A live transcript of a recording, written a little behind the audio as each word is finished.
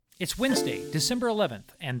It's Wednesday, December 11th,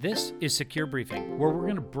 and this is Secure Briefing, where we're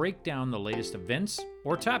going to break down the latest events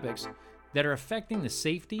or topics that are affecting the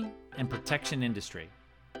safety and protection industry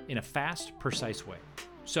in a fast, precise way.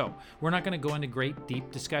 So, we're not going to go into great,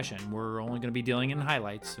 deep discussion. We're only going to be dealing in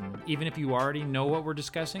highlights, and even if you already know what we're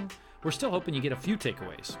discussing, we're still hoping you get a few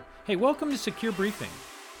takeaways. Hey, welcome to Secure Briefing.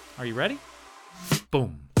 Are you ready?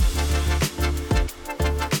 Boom.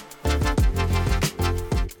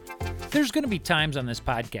 There's going to be times on this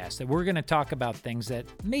podcast that we're going to talk about things that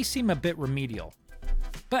may seem a bit remedial.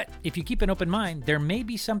 But if you keep an open mind, there may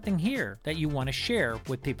be something here that you want to share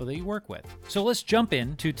with people that you work with. So let's jump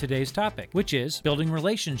into today's topic, which is building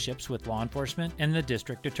relationships with law enforcement and the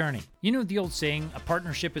district attorney. You know the old saying, a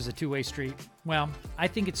partnership is a two-way street? Well, I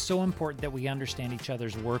think it's so important that we understand each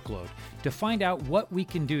other's workload to find out what we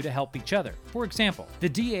can do to help each other. For example, the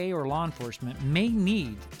DA or law enforcement may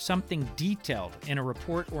need something detailed in a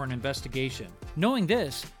report or an investigation. Knowing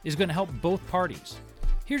this is going to help both parties.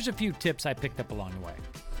 Here's a few tips I picked up along the way.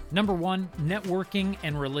 Number 1, networking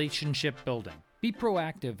and relationship building. Be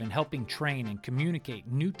proactive in helping train and communicate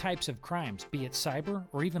new types of crimes, be it cyber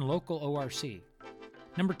or even local ORC.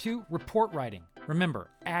 Number 2, report writing. Remember,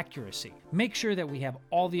 accuracy. Make sure that we have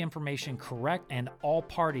all the information correct and all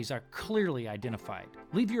parties are clearly identified.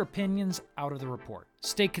 Leave your opinions out of the report.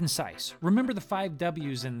 Stay concise. Remember the 5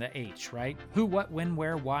 W's and the H, right? Who, what, when,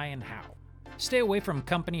 where, why, and how. Stay away from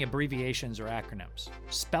company abbreviations or acronyms.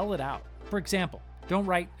 Spell it out. For example, don't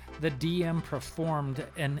write the DM performed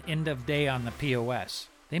an end of day on the POS.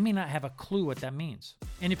 They may not have a clue what that means.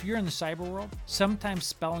 And if you're in the cyber world, sometimes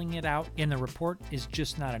spelling it out in the report is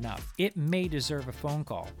just not enough. It may deserve a phone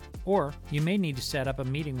call, or you may need to set up a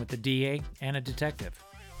meeting with the DA and a detective.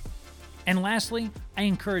 And lastly, I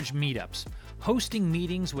encourage meetups. Hosting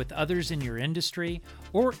meetings with others in your industry,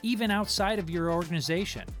 or even outside of your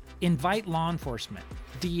organization. Invite law enforcement,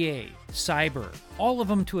 DA, cyber, all of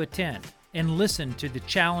them to attend and listen to the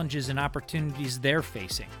challenges and opportunities they're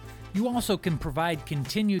facing. You also can provide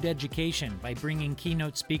continued education by bringing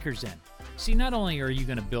keynote speakers in. See, not only are you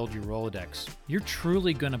going to build your Rolodex, you're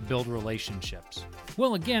truly going to build relationships.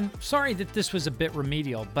 Well, again, sorry that this was a bit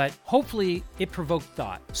remedial, but hopefully it provoked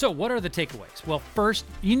thought. So what are the takeaways? Well, first,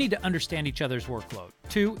 you need to understand each other's workload.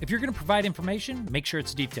 2, if you're going to provide information, make sure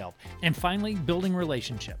it's detailed. And finally, building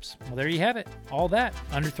relationships. Well, there you have it. All that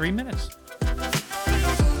under 3 minutes.